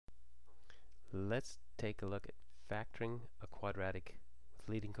Let's take a look at factoring a quadratic with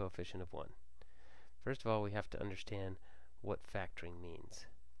leading coefficient of 1. First of all, we have to understand what factoring means.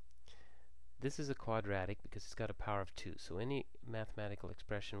 This is a quadratic because it's got a power of 2. So any mathematical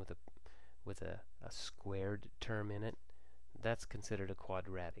expression with a squared term in it, that's considered a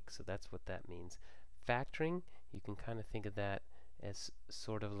quadratic. So that's what that means. Factoring, you can kind of think of that as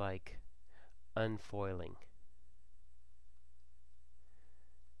sort of like unfoiling.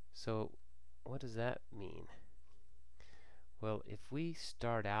 So what does that mean? Well, if we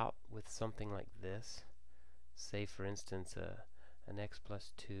start out with something like this, say for instance an x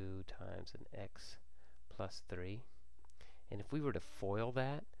plus 2 times an x plus 3, and if we were to FOIL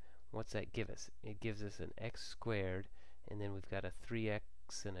that, what's that give us? It gives us an x squared, and then we've got a 3x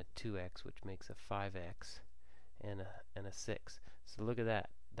and a 2x, which makes a 5x and a 6. So look at that.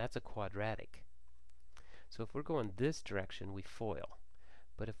 That's a quadratic. So if we're going this direction, we FOIL.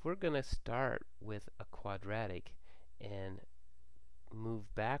 But if we're going to start with a quadratic and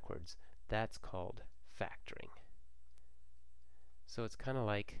move backwards, that's called factoring. So it's kind of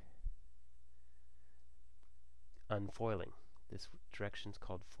like unfoiling. This direction is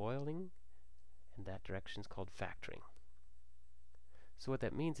called foiling, and that direction is called factoring. So what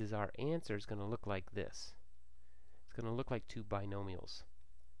that means is our answer is going to look like this. It's going to look like two binomials.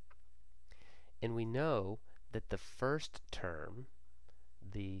 And we know that the first term,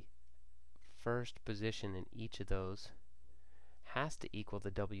 the first position in each of those, has to equal the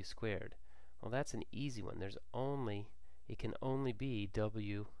w squared. Well, that's an easy one. It can only be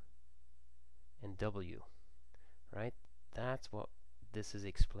w and w, right? That's what this is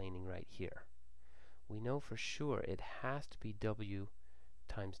explaining right here. We know for sure it has to be w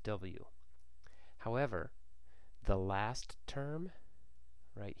times w. However, the last term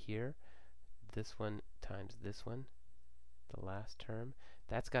right here, this one times this one, the last term,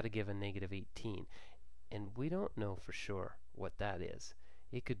 that's got to give a negative 18. And we don't know for sure what that is.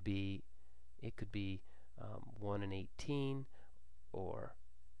 It could be 1 and 18, or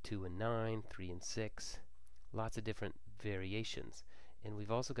 2 and 9, 3 and 6. Lots of different variations. And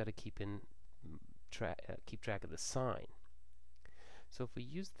we've also got to keep track of the sign. So if we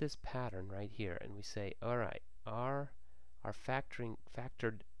use this pattern right here and we say, all right, our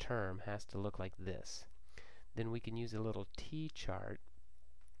factored term has to look like this, then we can use a little t-chart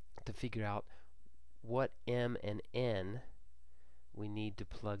to figure out what m and n we need to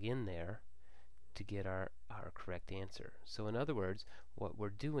plug in there to get our correct answer. So in other words, what we're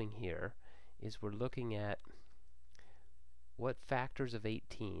doing here is we're looking at what factors of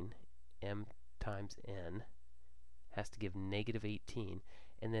 18, m times n, has to give negative 18,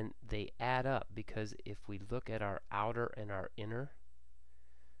 and then they add up, because if we look at our outer and our inner,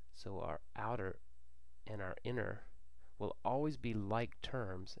 so our outer and our inner will always be like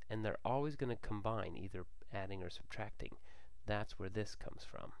terms, and they're always going to combine, either adding or subtracting. That's where this comes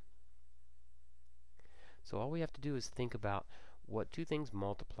from. So all we have to do is think about what two things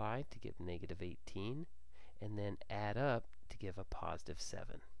multiply to give negative 18, and then add up to give a positive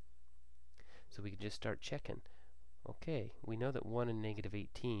 7. So we can just start checking. Okay, we know that 1 and negative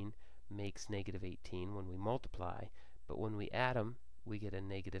 18 makes negative 18 when we multiply, but when we add them, we get a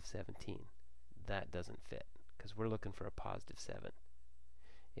negative 17. That doesn't fit, because we're looking for a positive 7.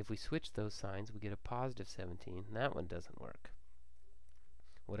 If we switch those signs, we get a positive 17, and that one doesn't work.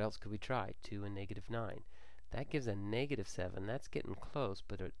 What else could we try? 2 and negative 9. That gives a negative 7. That's getting close,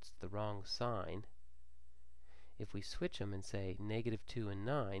 but it's the wrong sign. If we switch them and say negative 2 and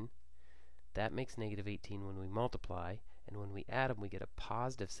 9, that makes negative 18 when we multiply, and when we add them, we get a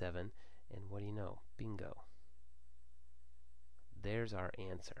positive 7, and what do you know? Bingo. There's our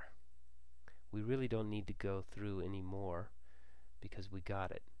answer. We really don't need to go through any more because we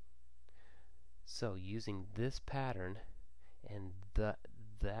got it. So using this pattern and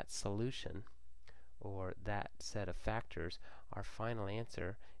that solution, or that set of factors, our final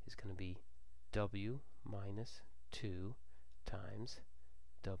answer is going to be w minus 2 times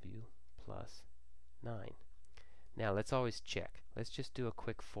w plus 9. Now let's always check. Let's just do a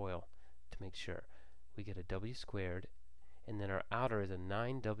quick FOIL to make sure. We get a w squared, and then our outer is a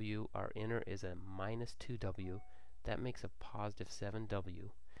 9w, our inner is a minus 2w. That makes a positive 7w,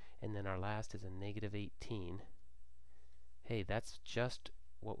 and then our last is a negative 18. Hey, that's just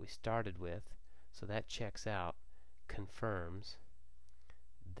what we started with, so that checks out, confirms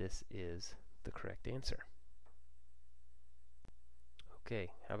this is the correct answer.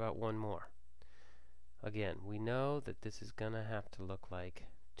 Okay, how about one more? Again, we know that this is going to have to look like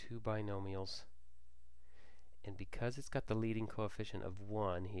two binomials, and because it's got the leading coefficient of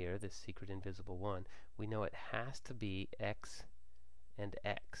 1 here, this secret invisible 1, we know it has to be x and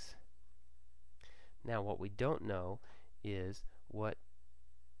x. Now what we don't know is what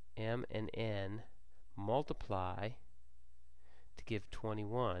m and n multiply to give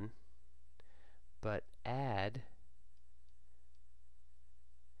 21, but add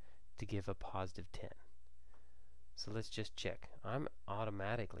to give a positive 10. So let's just check. I'm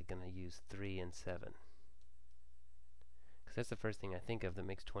automatically going to use 3 and 7. Because that's the first thing I think of that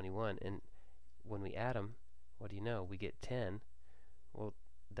makes 21. And when we add them, what do you know? We get 10. Well,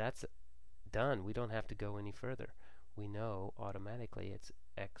 that's done. We don't have to go any further. We know automatically it's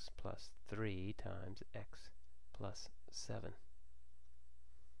x plus 3 times x plus 7.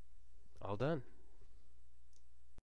 All done.